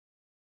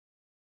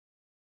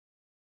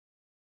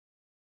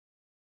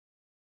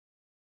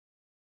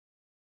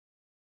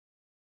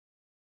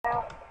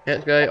now. Yeah,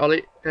 let's go,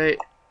 Ollie. Okay.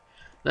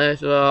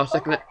 This is our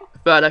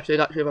third episode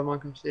actually of our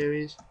Minecraft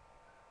series.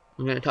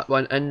 I'm getting attacked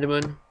by an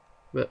Enderman.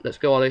 But let's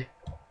go, Ollie.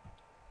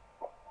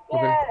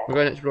 Yeah. We're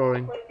going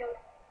exploring.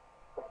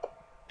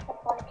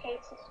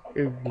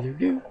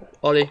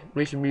 Ollie,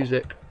 read some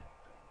music.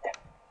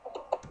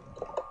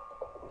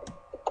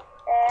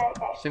 Okay.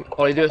 Sing.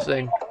 Ollie, do a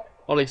sing.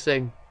 Ollie,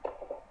 sing.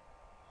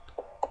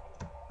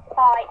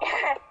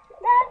 Hi.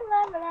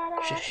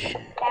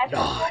 Chicken,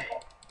 die.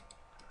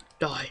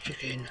 Die,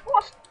 chicken.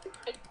 What's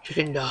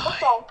Chicken, die.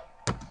 wrong?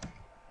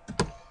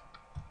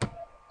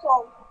 What's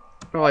wrong?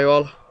 Where are you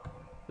all?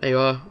 There you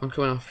are. I'm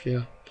coming after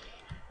you.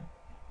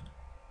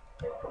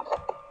 There's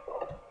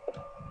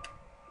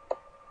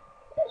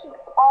some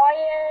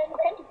iron,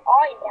 plenty of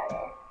iron down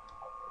there.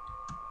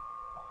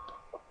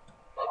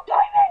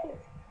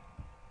 Diamonds!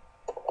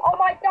 Oh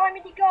my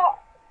diamond he got!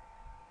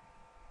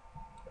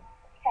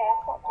 Okay, I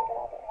can't do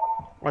that.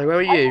 Ollie, where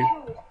are you?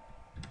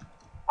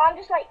 I'm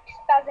just like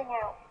spazzing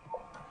out.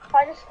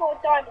 I just scored a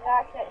diamond and I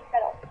accidentally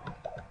fell off.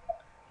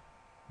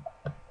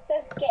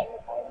 Just getting the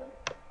diamond.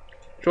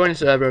 Join the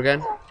server again.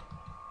 Well,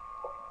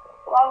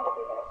 I'm gonna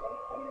do that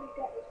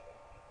then.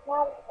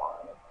 Now it's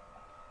fine.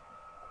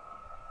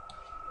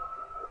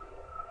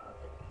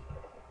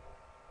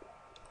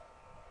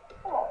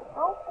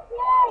 Oh,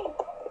 yay!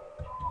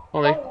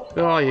 Ollie,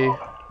 where are you?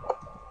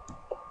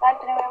 I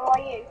don't know, where are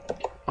you?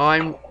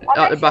 I'm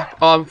at the back.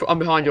 Oh, I'm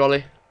behind you,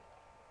 Ollie.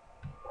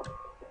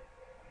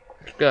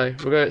 Let's go.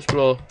 We're going to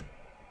explore.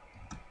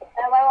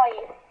 Where are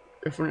you?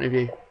 In front of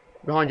you.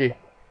 Behind you.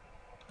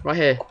 Right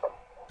here.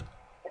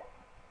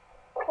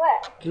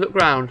 Where? Just look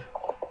round.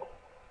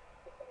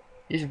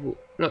 You just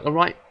look, I'm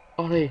right.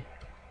 Ollie.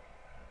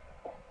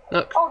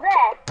 Look. Oh,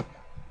 there!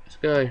 Let's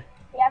go.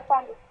 Yeah, I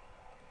found it.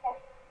 Yeah.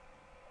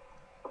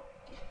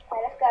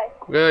 Okay, let's go.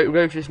 We're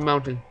going to this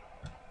mountain.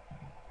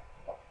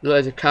 Look,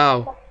 there's a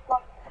cow.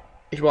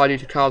 This is what I do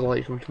to cows while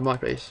you come to my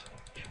place.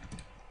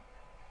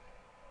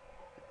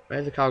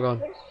 Where's the cow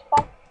gone?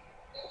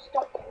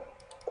 Stop.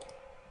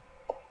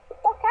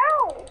 What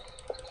cows?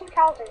 There's 2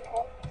 cows in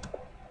here.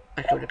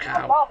 I killed a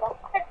cow. Lava.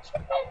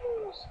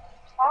 Chickens!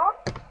 Huh?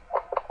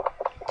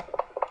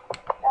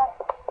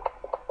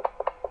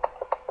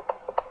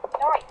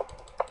 Die.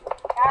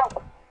 Cow.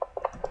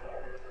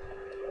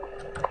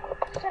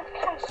 Some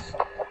cows.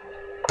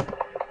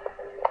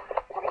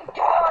 Fucking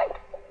die!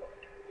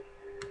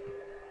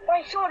 My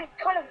sword is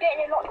kind of getting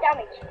a lot of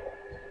damage.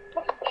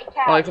 Fucking get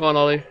cow. Ollie, come on,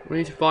 Ollie. We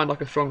need to find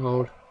like a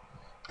stronghold.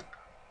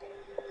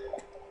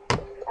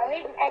 I'll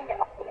even end it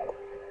up again.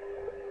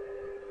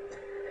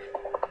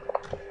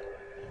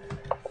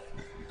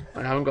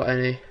 I haven't got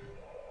any.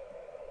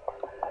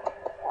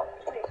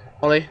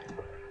 Ollie,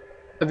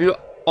 have you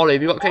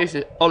got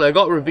cases? Ollie, I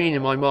got a ravine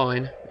in my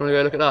mine. Wanna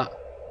go look at that?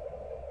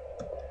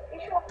 You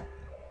sure?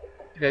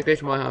 Okay, go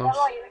to my house.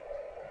 Where are you?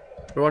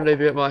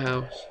 Rendezvous at my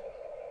house.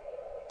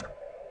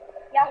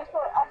 Yeah, I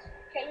thought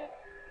okay.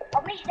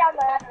 I'll meet you down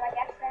the ladder, I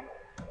guess then.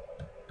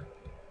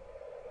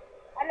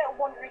 A little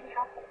wandering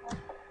house.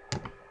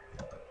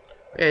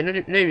 Yeah,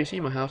 nobody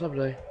seen my house, have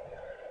they?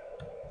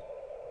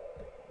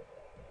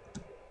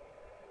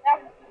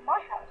 That would be my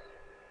house.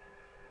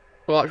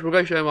 Well, actually, we'll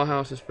go show my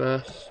houses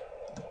first.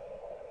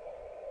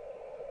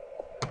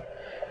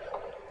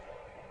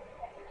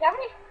 Can I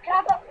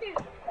have that food?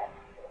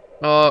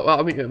 Well,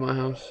 I'll meet you at my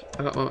house.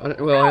 I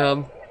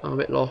am. I'm a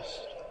bit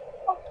lost.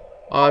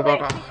 My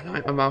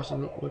mouse is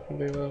not working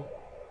very well.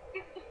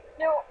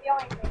 No,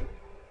 behind me.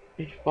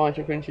 It's fine,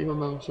 so I can see my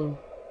mouse on.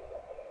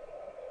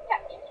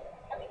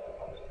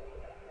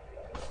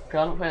 Okay,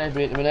 I'm not playing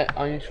anybody at the minute.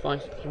 I need to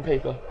find some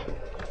paper.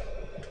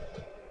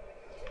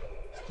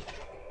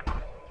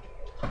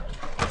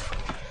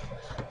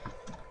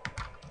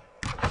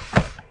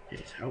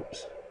 This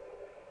helps.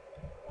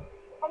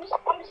 I'm just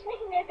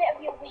making a bit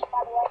of your wheat,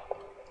 by the way.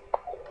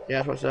 Yeah,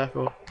 that's what it's there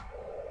for.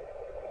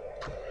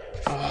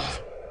 Oh.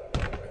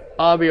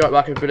 I'll be right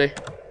back, everybody.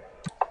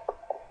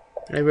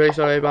 Everybody,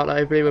 sorry about that.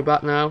 Everybody, we're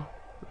back now.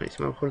 Make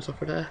some more stuff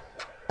for there.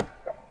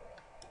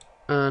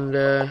 And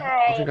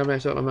I think I'm going to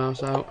sort my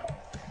mouse out.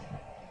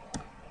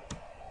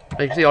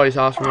 You can see Ollie's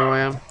house from where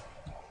I am.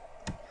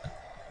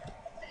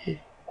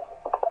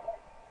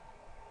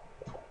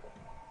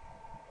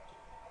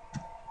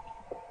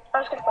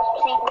 I'm just going to put some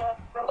seasoning.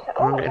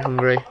 I'm getting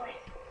hungry.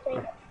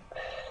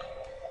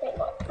 Make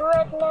my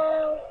bread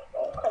now.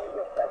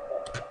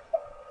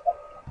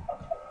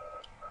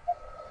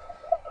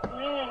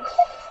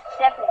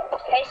 Definitely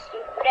tasty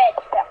bread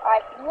that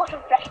I've water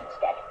fresh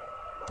instead.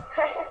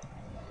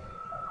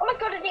 Oh my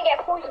god, I didn't get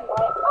poisoned by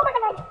it. Oh my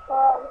god.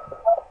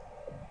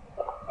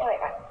 Anyway,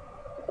 right.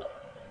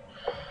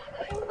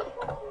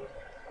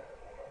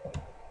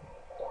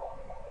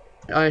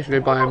 I need to go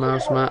buy a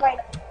mouse mat.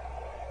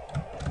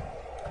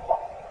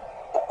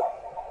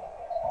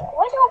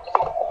 Where's the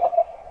opposite?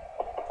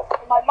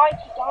 My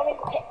mighty diamond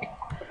pick.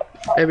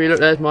 Everybody, look,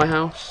 there's my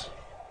house.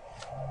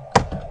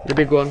 The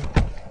big one.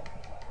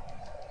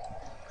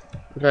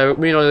 Okay,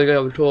 me and Ollie are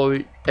going to tour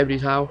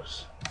everybody's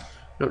house.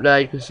 And up there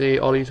you can see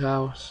Ollie's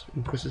house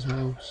and Chris's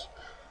house.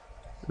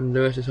 from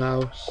Lewis's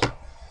house.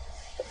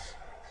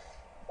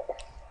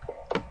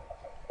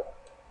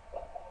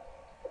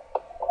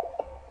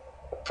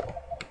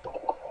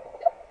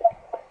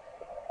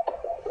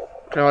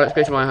 Okay, well, let's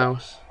go to my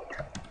house.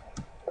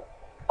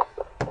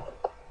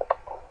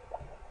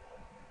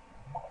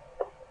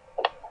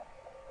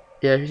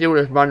 Yeah, if you see all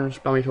those random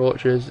spammy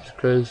torches, it's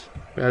because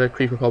we had a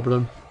creeper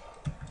problem.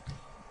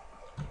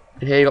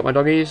 And here you got my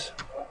doggies.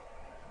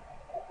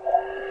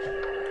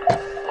 Yeah.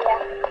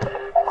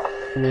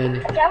 And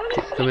then Okay, I'm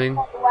keep gonna coming. skip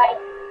all the way.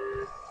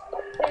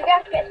 We're gonna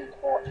have to get some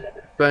torches.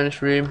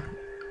 Furnace room.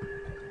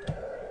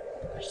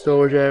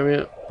 Storage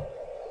area.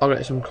 I'll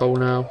get some coal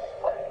now.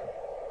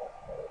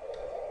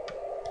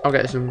 I'll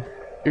get some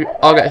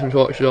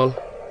torches on.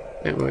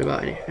 Don't worry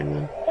about anything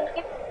then.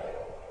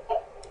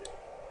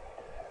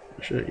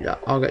 Yeah,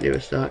 I'll get you a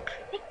stack.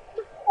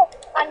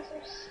 And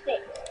some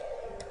sticks.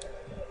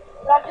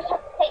 But I just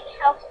have to take the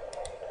house.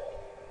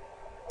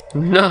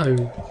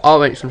 No! I'll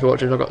make some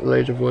torches, I've got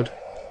loads of wood.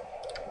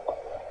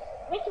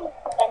 We can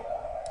then.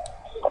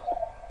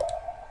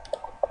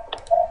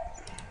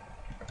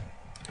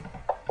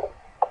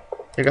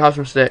 You can have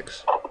some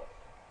sticks.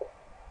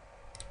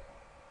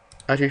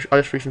 I'll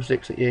just threw some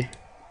sticks at you.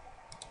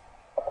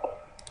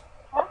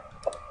 Huh?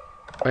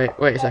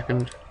 Wait a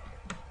second.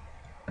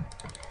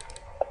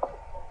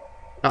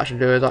 That should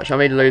do it. Actually, I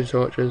made loads of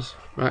torches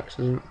by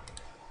accident.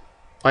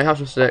 I have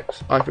some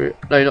sticks. No,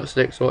 not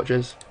sticks,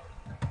 torches.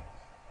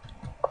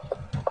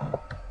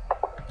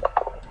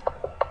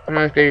 I'm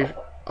gonna go.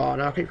 Oh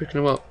no, I keep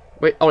picking them up.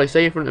 Wait, Ollie,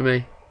 stay in front of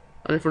me.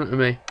 Stand in front of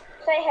me.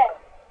 Stay here.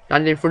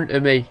 Stand in front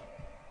of me.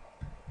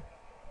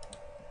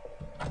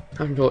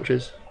 Have some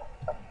torches.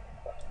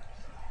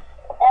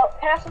 Oh,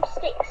 can I have some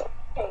sticks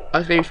too? I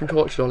just gave you some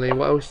torches, Ollie.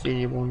 What else do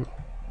you want?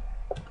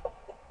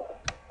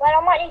 Well,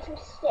 I might need some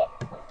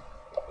sticks.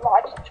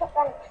 Right, I just chopped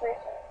down the tree.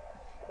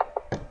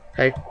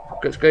 Okay,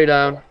 let's go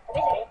down.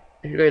 Busy.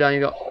 If you go down, you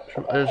got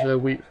some other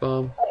wheat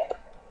farm.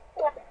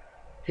 Okay.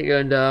 Keep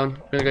going down.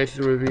 I'm gonna go to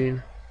the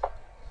ravine.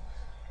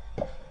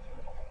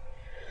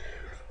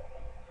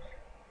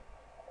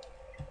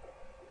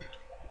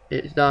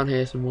 It's down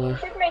here somewhere.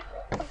 Should make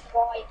it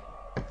wide.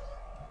 It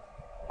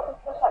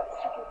looks like a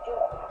second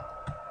door.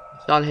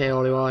 It's down here,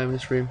 Ollie, while I'm in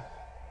this room.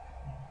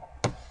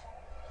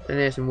 It's in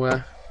here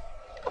somewhere.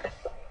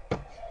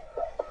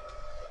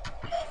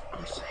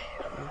 God's sake,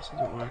 my mouse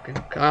isn't working.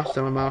 Can I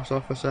turn my mouse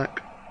off for a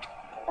sec?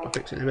 I'll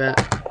fix it in a bit.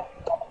 Is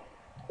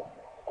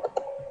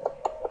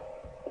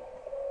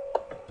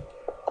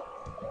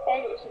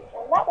it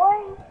on that way?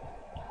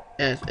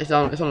 Yeah, it's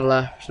on the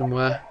left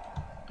somewhere.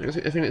 I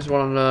think it's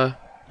one on the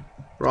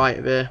right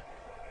of here.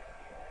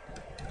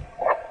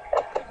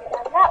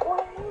 Down that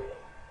way.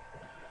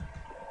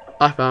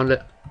 I found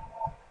it.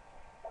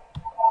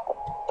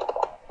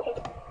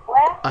 Okay,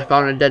 where? I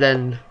found a dead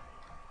end.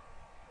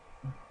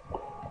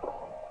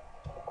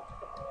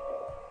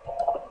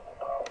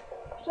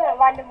 Just in a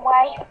random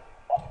way.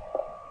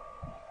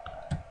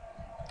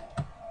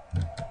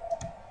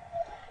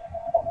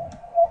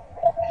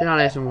 It's down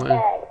here somewhere.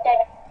 Dead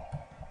end.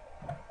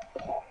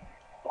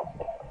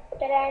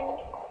 Dead end.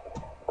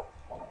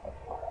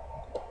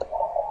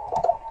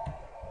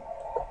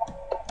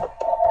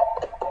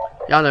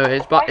 Yeah, I know it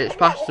is, but it's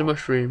past the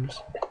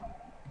mushrooms.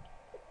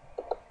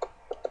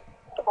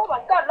 Oh my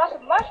god, lots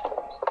of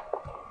mushrooms.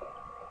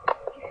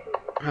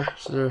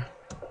 Past the...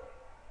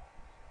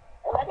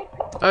 Let it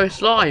go. Oh, it's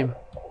slime!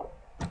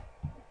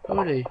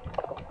 Ollie.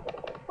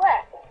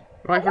 Where?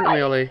 Right in front of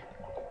me, Ollie.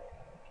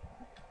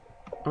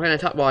 I'm getting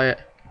attacked by it.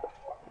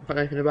 I can't do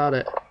anything about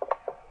it.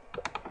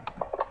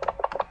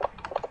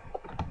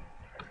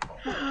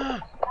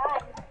 Slime.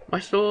 My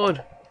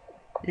sword!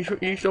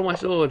 You stole my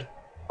sword.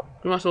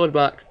 Give me my sword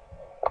back.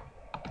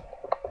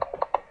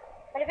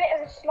 In a bit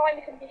of a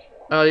slimy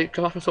condition.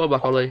 Come off my sword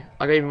back, Ollie.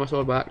 I gave you my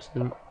sword by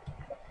accident.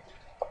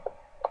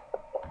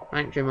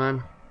 Thank you,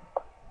 man.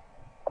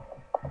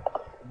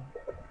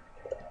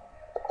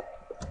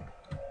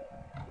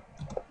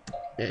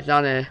 Yeah, it's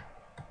down here.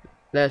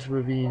 There's the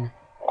ravine.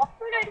 I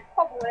threw a load of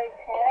cobble over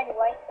here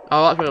anyway.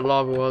 Oh, that's where the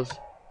lava was.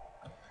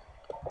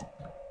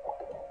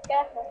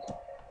 Careful.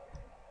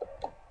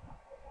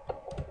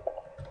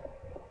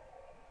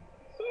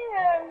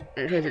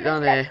 It says it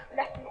down here.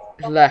 Left.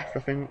 It's left, I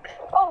think.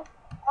 Oh,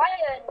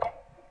 iron.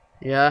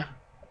 Yeah.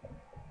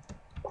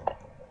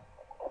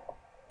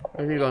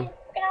 Where have you gone?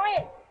 Fucking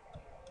iron.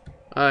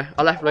 Oh,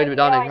 I left a load of it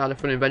down here. I had a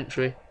full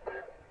inventory.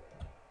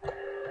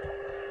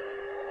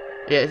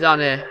 Yeah, it's down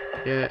here.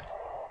 Yeah,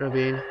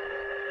 ravine.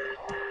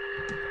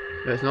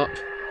 No, it's not.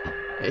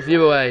 It's the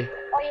other way.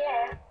 Oh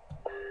yeah.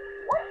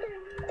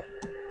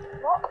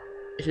 What?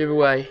 It's the other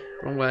way.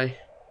 Wrong way.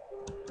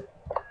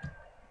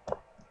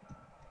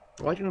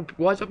 Why is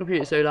your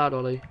computer so loud,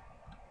 Ollie?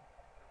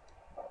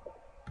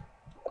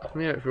 I can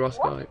hear it through our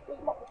Skype.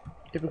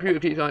 Your computer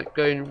keeps like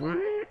going.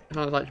 It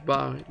sounds like it's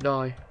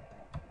die.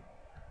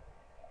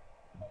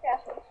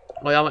 Careful.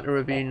 Oh, yeah, I'm at the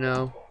ravine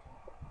now.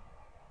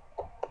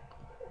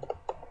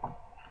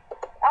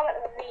 I'm at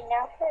the ravine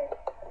now too.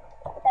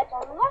 There's a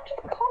lot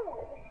of coal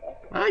over here.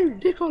 Ah, you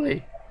dick,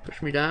 Ollie.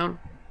 Push me down.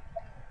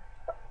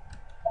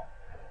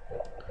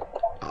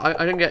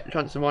 I didn't get a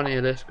chance to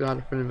monitor this because I had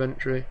a full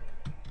inventory.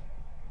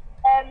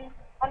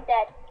 I'm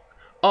dead.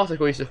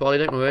 Article used to follow,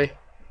 don't worry.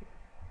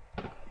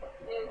 Okay.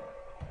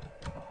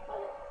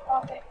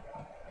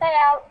 Hey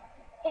Al,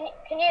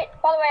 can you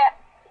by the way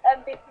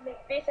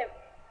be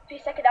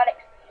a second, Alex.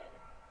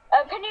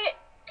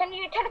 Can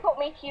you teleport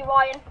me to you,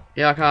 Ryan?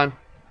 Yeah, I can.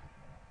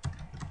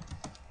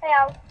 Hey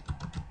Al. What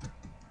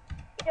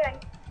are you doing?